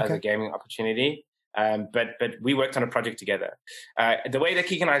as a gaming opportunity. But we worked on a project together. The way that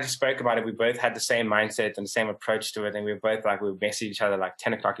Keegan and I just spoke about it, we both had the same mindset and the same approach to it. And we were both like, we would message each other like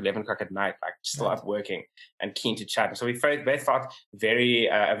 10 o'clock, 11 o'clock at night, like still up working and keen to chat. And so we both felt a very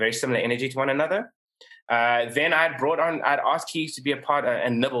similar energy to one another. Then I'd asked Keys to be a part,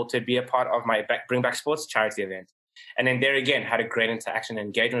 and Nibble to be a part of my Bring Back Sports charity event. And then there again, had a great interaction and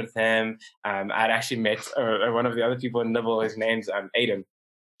engagement with him. I'd actually met one of the other people in Nibble. His name's Aiden.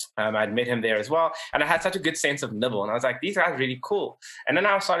 I'd met him there as well. And I had such a good sense of Nibble. And I was like, these guys are really cool. And then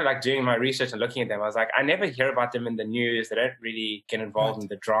I started like doing my research and looking at them. I was like, I never hear about them in the news. They don't really get involved in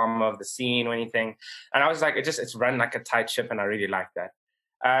the drama of the scene or anything. And I was like, it's run like a tight ship, and I really like that.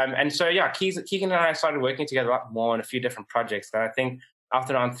 And so, Keegan and I started working together a lot more on a few different projects. And I think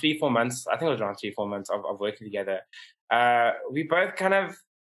after around 3-4 months, of working together, we both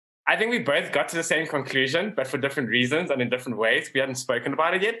got to the same conclusion, but for different reasons and in different ways. We hadn't spoken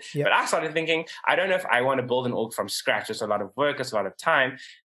about it yet. Yep. But I started thinking, I don't know if I want to build an org from scratch. It's a lot of work, it's a lot of time.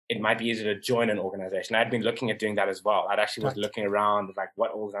 It might be easier to join an organization. I'd been looking at doing that as well. I'd actually was looking around like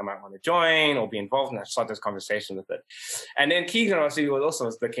what orgs I might want to join or be involved in. I started this conversation with it. And then Keegan was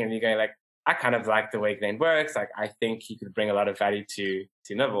looking at me going like, I kind of like the way Glenn works. Like, I think he could bring a lot of value to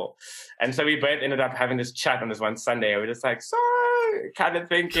Nibble. And so we both ended up having this chat on this one Sunday. We were just like, so kind of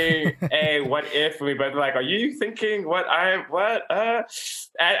thinking, hey, what if? And we both were like, are you thinking what? And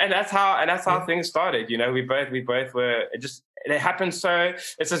that's how things started. We both were just, it happened. So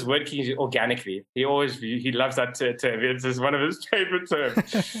it's this word key organically. He loves that term. It's just one of his favorite terms.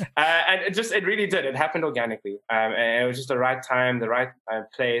 And it really did. It happened organically. And it was just the right time, the right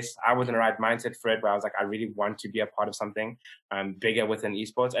place. I was in the right mindset for it, where I was like, I really want to be a part of something bigger within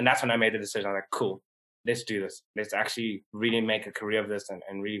esports. And that's when I made the decision. I'm like, cool, let's do this. Let's actually really make a career of this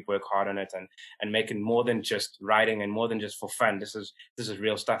and really work hard on it and make it more than just writing and more than just for fun. This is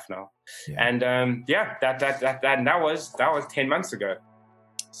real stuff now. Yeah. And that was 10 months ago.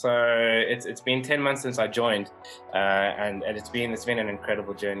 So it's been 10 months since I joined, and it's been an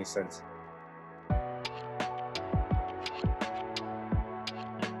incredible journey since.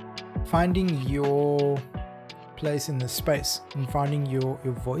 finding your place in the space and finding your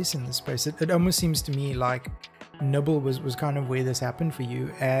voice in the space. It almost seems to me like Nibble was kind of where this happened for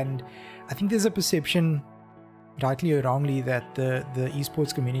you. And I think there's a perception, rightly or wrongly, that the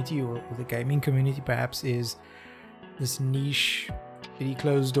esports community or the gaming community perhaps is this niche, very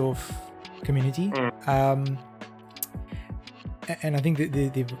closed off community. And I think that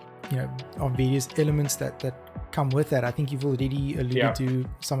the of various elements that come with that. I think you've already alluded to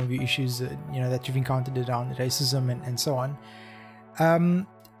some of your issues that you've encountered around racism and so on.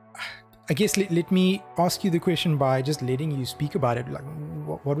 I guess let me ask you the question by just letting you speak about it. Like,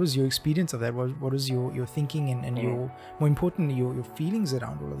 what was your experience of that? What was your thinking and your, more importantly, your feelings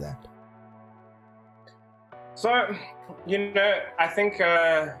around all of that? So, I think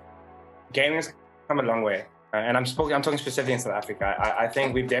gaming's come a long way. And I'm talking specifically in South Africa. I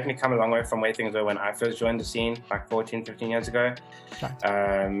think we've definitely come a long way from where things were when I first joined the scene, like 14, 15 years ago.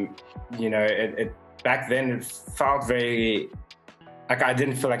 Right. It back then it felt very, like I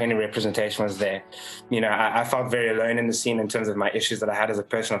didn't feel like any representation was there. I felt very alone in the scene in terms of my issues that I had as a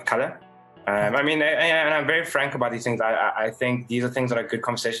person of color. And I'm very frank about these things. I think these are things that are good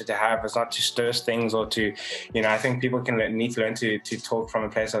conversation to have. It's not to stir things or to, I think people need to learn to talk from a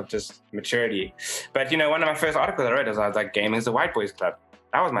place of just maturity. But, one of my first articles I read was like, gaming is the white boys club.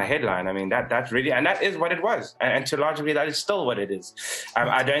 That was my headline. I mean, that's really, and that is what it was. And to a large degree, that is still what it is.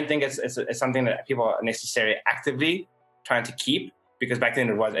 I don't think it's something that people are necessarily actively trying to keep. Because back then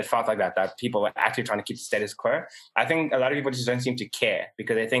it felt like that people were actually trying to keep the status quo. I think a lot of people just don't seem to care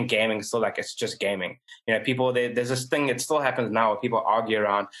because they think gaming is still like it's just gaming. There's this thing that still happens now where people argue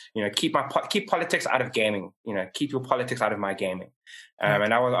around, keep politics out of gaming. Keep your politics out of my gaming.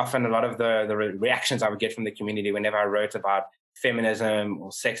 And that was often a lot of the reactions I would get from the community whenever I wrote about feminism or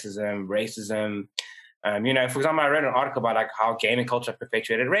sexism, racism. For example, I read an article about like how gaming culture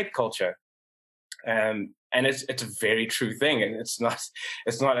perpetuated rape culture. And it's a very true thing, and it's not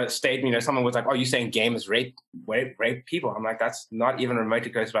a statement. Someone was like, "Oh, you're saying gamers rape people?" I'm like, that's not even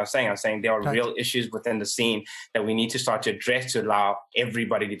remotely close to what I'm saying. I'm saying there are real issues within the scene that we need to start to address to allow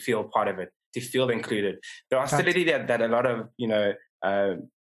everybody to feel part of it, to feel included. The hostility that a lot of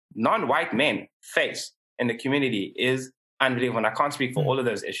non-white men face in the community is unbelievable. And I can't speak for all of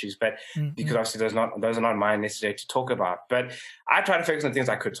those issues, but because obviously those are not mine necessarily to talk about. But I try to focus on things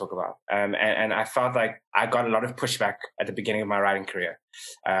I could talk about. And I felt like I got a lot of pushback at the beginning of my writing career.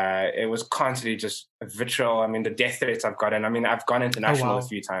 It was constantly just vitriol. I mean, the death threats I've gotten. I mean, I've gone international a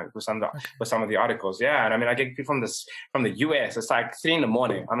few times with some of the articles. Yeah. And I mean, I get people from the US. It's like 3 a.m.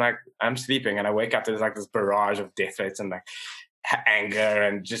 I'm like, I'm sleeping and I wake up, there's like this barrage of death threats and like anger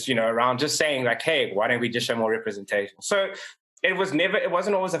and just, around just saying like, hey, why don't we just show more representation? So it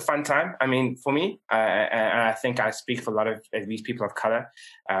wasn't always a fun time. I mean, for me, and I think I speak for a lot of at least people of color,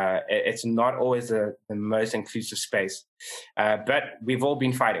 it's not always the most inclusive space. But we've all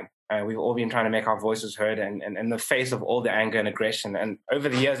been fighting. We've all been trying to make our voices heard and in the face of all the anger and aggression. And over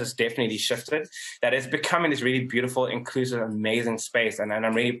the years, it's definitely shifted. That it's becoming this really beautiful, inclusive, amazing space. And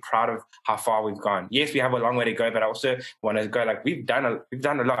I'm really proud of how far we've gone. Yes, we have a long way to go, but I also want to go like we've done a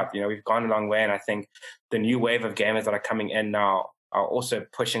lot. We've gone a long way. And I think the new wave of gamers that are coming in now are also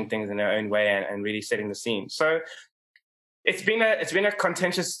pushing things in their own way and really setting the scene. So it's been a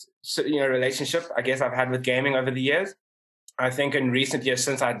contentious relationship, I guess, I've had with gaming over the years. I think in recent years,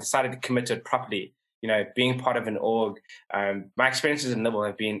 since I decided to commit to it properly, being part of an org, my experiences in Nibble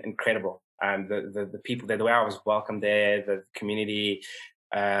have been incredible. The people there, the way I was welcomed there, the community,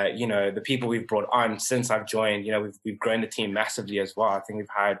 the people we've brought on since I've joined, we've grown the team massively as well. I think we've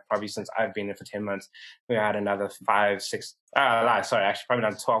hired probably since I've been here for 10 months, we had another 12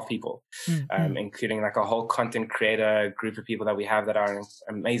 people, including like a whole content creator group of people that we have that are an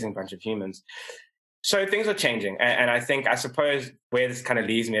amazing bunch of humans. So things are changing. And I suppose where this kind of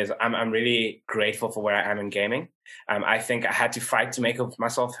leaves me is I'm really grateful for where I am in gaming. I think I had to fight to make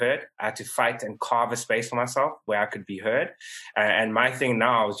myself heard. I had to fight and carve a space for myself where I could be heard. And my thing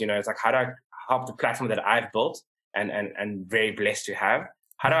now is, it's like, how do I help the platform that I've built and very blessed to have?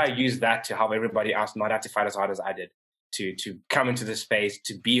 How do I use that to help everybody else not have to fight as hard as I did to come into the space,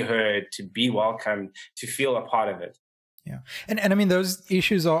 to be heard, to be welcomed, to feel a part of it? Yeah. And I mean, those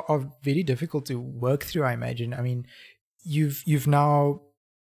issues are very difficult to work through, I imagine. I mean, you've now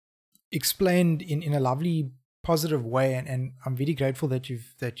explained in a lovely, positive way, and I'm very grateful that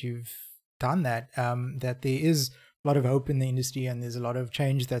you've done that, that there is a lot of hope in the industry and there's a lot of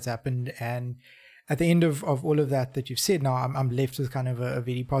change that's happened. And at the end of all of that you've said, now I'm left with kind of a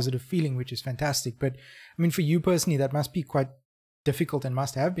very positive feeling, which is fantastic. But I mean, for you personally, that must be quite difficult and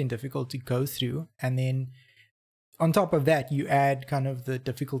must have been difficult to go through. And then on top of that, you add kind of the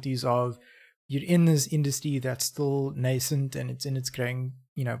difficulties of you're in this industry that's still nascent and it's in its growing,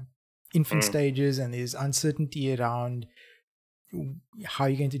 infant stages, and there's uncertainty around how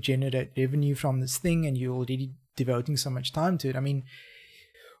you're going to generate revenue from this thing, and you're already devoting so much time to it. I mean,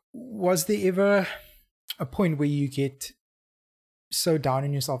 was there ever a point where you get so down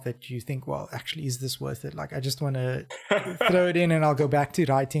on yourself that you think, well, actually, is this worth it? Like, I just want to throw it in and I'll go back to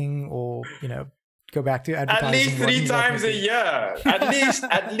writing, or, go back to advertising. At least 3 times a year.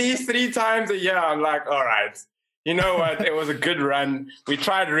 At least 3 times a year. I'm like, all right, you know what? It was a good run. We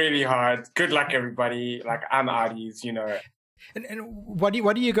tried really hard. Good luck, everybody. Like, I'm outies, And what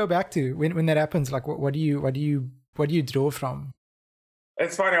do you go back to when that happens? Like, what do you draw from?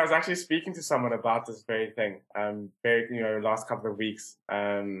 It's funny. I was actually speaking to someone about this very thing. Last couple of weeks.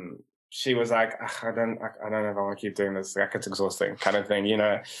 She was like, I don't know if I want to keep doing this. Like, it's exhausting, kind of thing,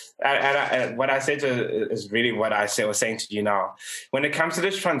 And what I said to her is really what I was saying to you now. When it comes to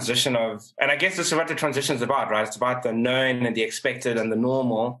this transition of, and I guess this is what the transition is about, right? It's about the known and the expected and the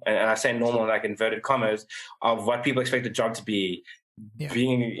normal, and I say normal like inverted commas, of what people expect a job to be. Yeah.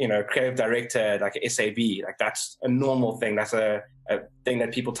 Being, creative director, like SAB, like that's a normal thing. That's a thing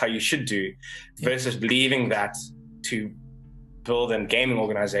that people tell you should do, versus leaving that to build a gaming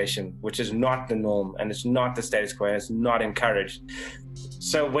organization, which is not the norm, and it's not the status quo, and it's not encouraged.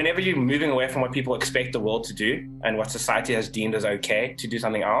 So whenever you're moving away from what people expect the world to do and what society has deemed as okay to do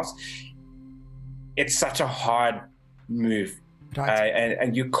something else, it's such a hard move. Right.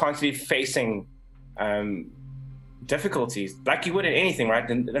 And you're constantly facing difficulties like you would in anything, right?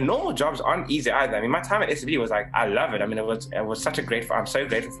 The normal jobs aren't easy either. I mean, my time at SAB was like, I love it. I mean, it was such a I'm so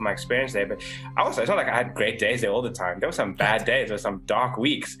grateful for my experience there, but it's not like I had great days there all the time. There were some bad days, there were some dark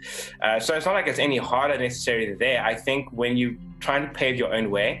weeks. So it's not like it's any harder necessarily there. I think when you trying to pave your own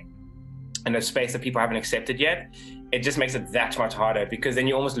way in a space that people haven't accepted yet, it just makes it that much harder, because then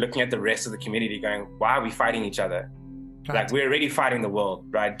you're almost looking at the rest of the community going, why are we fighting each other? Right. Like, we're already fighting the world,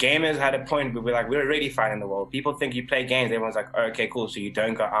 right? Gamers had a point where we're already fighting the world. People think you play games. Everyone's like, oh, okay, cool. So you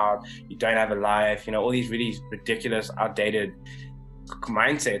don't go out, you don't have a life, all these really ridiculous, outdated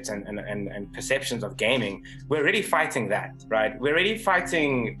mindsets and perceptions of gaming. We're already fighting that, right? We're already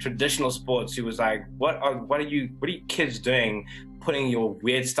fighting traditional sports. Who was like, what are you kids doing, putting your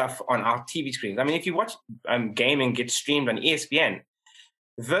weird stuff on our TV screens? I mean, if you watch gaming get streamed on ESPN,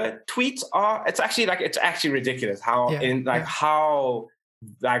 the tweets are, it's actually ridiculous how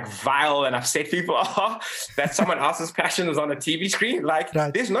vile and upset people are that someone else's passion is on a TV screen. Like,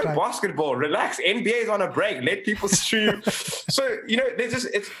 there's no basketball. Relax. NBA is on a break. Let people stream. So, there's just,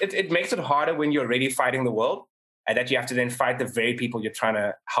 it makes it harder when you're already fighting the world, and that you have to then fight the very people you're trying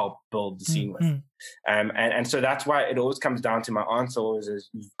to help build the scene with. And so that's why it always comes down to, my answer always is,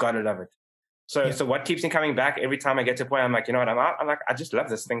 you've got to love it. So what keeps me coming back every time I get to a point, I'm like, I'm out. I'm like, I just love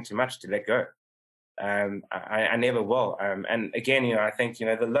this thing too much to let go. I never will. And again, I think,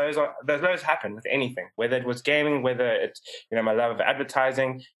 the lows happen with anything, whether it was gaming, whether it's, my love of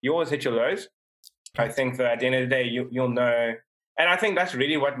advertising, you always hit your lows. I think that at the end of the day, you'll know. And I think that's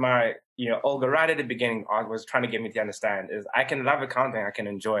really what my, Olga right at the beginning was trying to get me to understand is, I can love accounting, I can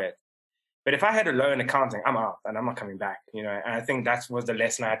enjoy it. But if I had a low in accounting, I'm out and I'm not coming back, and I think that was the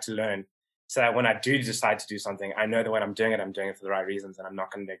lesson I had to learn. So that when I do decide to do something, I know that when I'm doing it for the right reasons, and I'm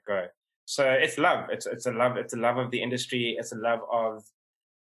not going to let go. So it's love. It's a love. It's a love of the industry. It's a love of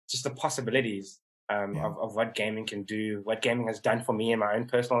just the possibilities of what gaming can do, what gaming has done for me in my own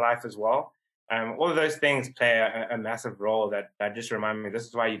personal life as well. All of those things play a massive role that just remind me, this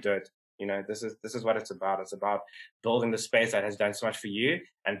is why you do it. This is what it's about. It's about building the space that has done so much for you,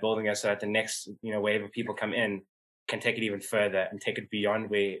 and building it so that the next wave of people come in can take it even further and take it beyond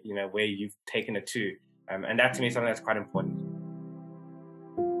where you've taken it to. And that to me is something that's quite important.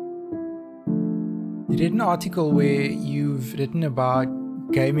 You read an article where you've written about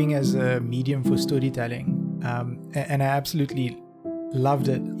gaming as a medium for storytelling. And I absolutely loved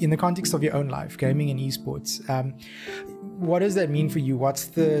it in the context of your own life, gaming and esports. What does that mean for you? What's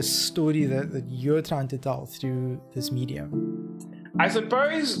the story that you're trying to tell through this medium? I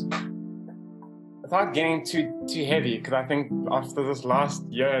suppose, without getting too heavy, because I think after this last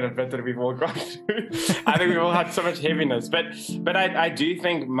year and a bit that we've all gone through, I think we've all had so much heaviness. But I do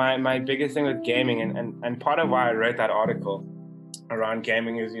think my biggest thing with gaming, and part of why I wrote that article around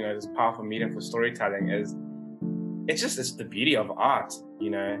gaming is, this powerful medium for storytelling, is it's the beauty of art.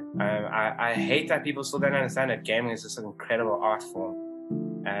 I hate that people still don't understand that gaming is just an incredible art form,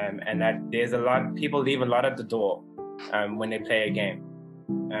 and that there's people leave a lot at the door when they play a game.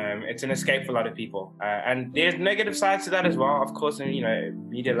 It's an escape for a lot of people. And there's negative sides to that as well. Of course, and,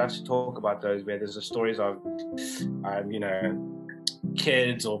 media loves to talk about those where there's the stories of,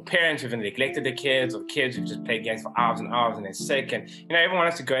 kids or parents who've neglected their kids, or kids who just play games for hours and hours and they're sick. And, everyone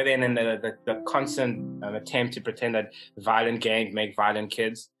wants to go there, and then the constant attempt to pretend that violent games make violent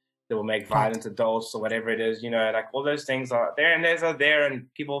kids. They will make violent adults or whatever it is, like all those things are there, and those are there.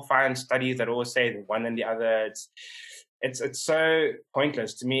 And people find studies that always say the one and the other. It's so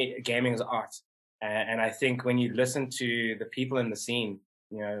pointless. To me, gaming is art. And I think when you listen to the people in the scene,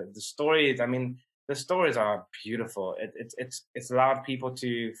 the stories, the stories are beautiful. It's allowed people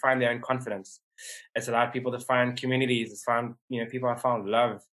to find their own confidence. It's allowed people to find communities. It's found, people have found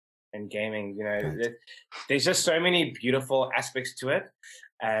love in gaming. There's just so many beautiful aspects to it.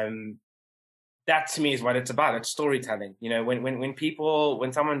 That to me is what it's about. It's storytelling.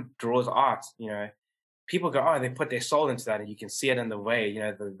 When someone draws art, people go, oh, they put their soul into that, and you can see it in the way,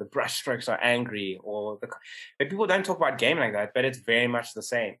 the brush strokes are angry, but people don't talk about gaming like that, but it's very much the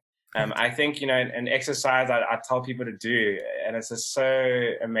same. I think, an exercise I tell people to do, and it's just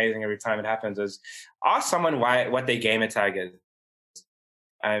so amazing every time it happens, is ask someone what their gamer tag is.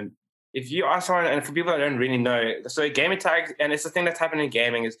 If you ask someone, and for people that don't really know, so gamer tag, and it's the thing that's happening in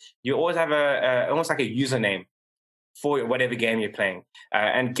gaming, is you always have almost like a username for whatever game you're playing.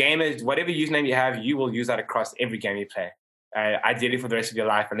 And gamers, whatever username you have, you will use that across every game you play. Ideally for the rest of your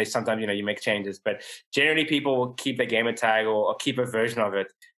life, unless sometimes, you make changes. But generally people will keep their gamer tag or keep a version of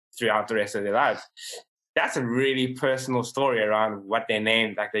it throughout the rest of their lives. That's a really personal story around what their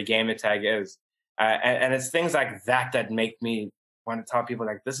name, like their gamer tag is. And it's things like that make me want to tell people,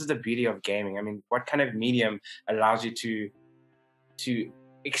 like, this is the beauty of gaming. What kind of medium allows you to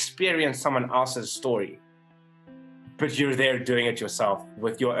experience someone else's story, but you're there doing it yourself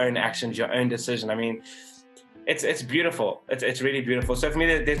with your own actions, your own decision. It's beautiful. It's really beautiful. So for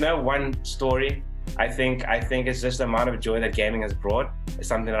me, there's no one story. I think it's just the amount of joy that gaming has brought is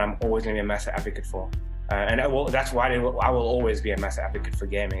something that I'm always going to be a massive advocate for. That's why I will always be a massive advocate for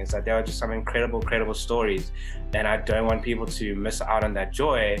gaming, is that there are just some incredible stories, and I don't want people to miss out on that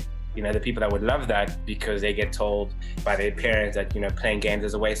joy. The people that would love that because they get told by their parents that, playing games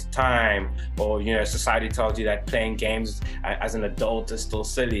is a waste of time, or, society tells you that playing games as an adult is still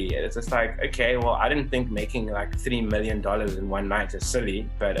silly. It's just like, okay, well, I didn't think making like $3 million in one night is silly,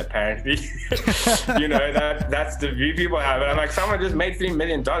 but apparently, that's the view people have. And I'm like, someone just made $3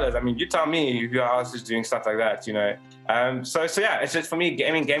 million. You tell me who else is doing stuff like that, So yeah, it's just, for me,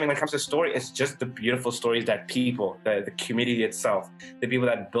 gaming when it comes to story, it's just the beautiful stories that people, the community itself, the people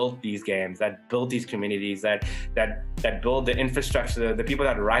that built these games, that build these communities, that build the infrastructure, the people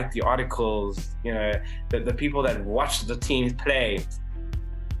that write the articles, the people that watch the teams play.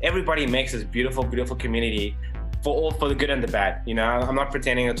 Everybody makes this beautiful community for the good and the bad. I'm not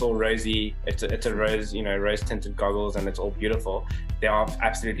pretending it's all rosy. It's a rose tinted goggles and it's all beautiful. There are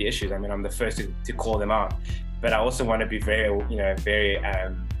absolutely issues. I'm the first to call them out, but I also want to be very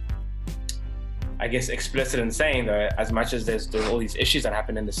I guess explicit in saying, though, as much as there's all these issues that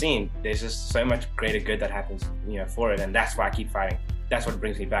happen in the scene, there's just so much greater good that happens, for it. And that's why I keep fighting. That's what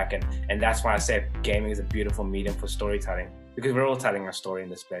brings me back. And that's why I say gaming is a beautiful medium for storytelling, because we're all telling our story in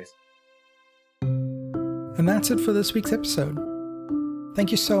this place. And that's it for this week's episode.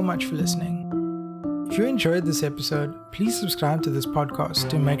 Thank you so much for listening. If you enjoyed this episode, please subscribe to this podcast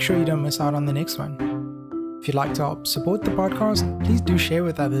to make sure you don't miss out on the next one. If you'd like to help support the podcast, please do share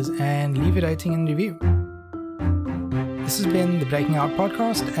with others and leave a rating and review. This has been the Breaking Out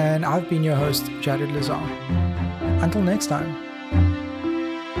Podcast, and I've been your host, Jared Lazar. Until next time.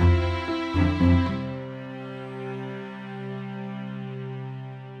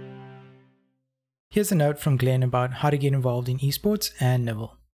 Here's a note from Glenn about how to get involved in esports and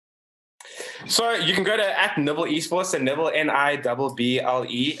Nibble. So you can go to @Nibble Esports, and Nibble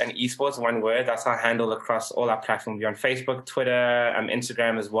NIBBLE, and esports one word. That's our handle across all our platforms. We're on Facebook, Twitter,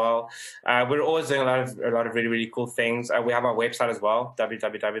 Instagram as well. We're always doing a lot of really, really cool things. We have our website as well,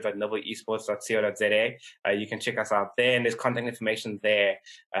 www.nibbleesports.co.za. You can check us out there, and there's contact information there.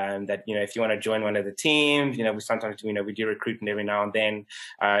 That if you want to join one of the teams, we sometimes we do recruitment every now and then.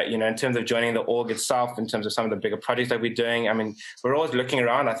 In terms of joining the org itself, in terms of some of the bigger projects that we're doing, we're always looking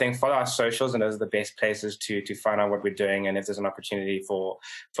around. I think follow our socials, and those are the best places to find out what we're doing, and if there's an opportunity for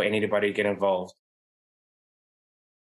anybody to get involved.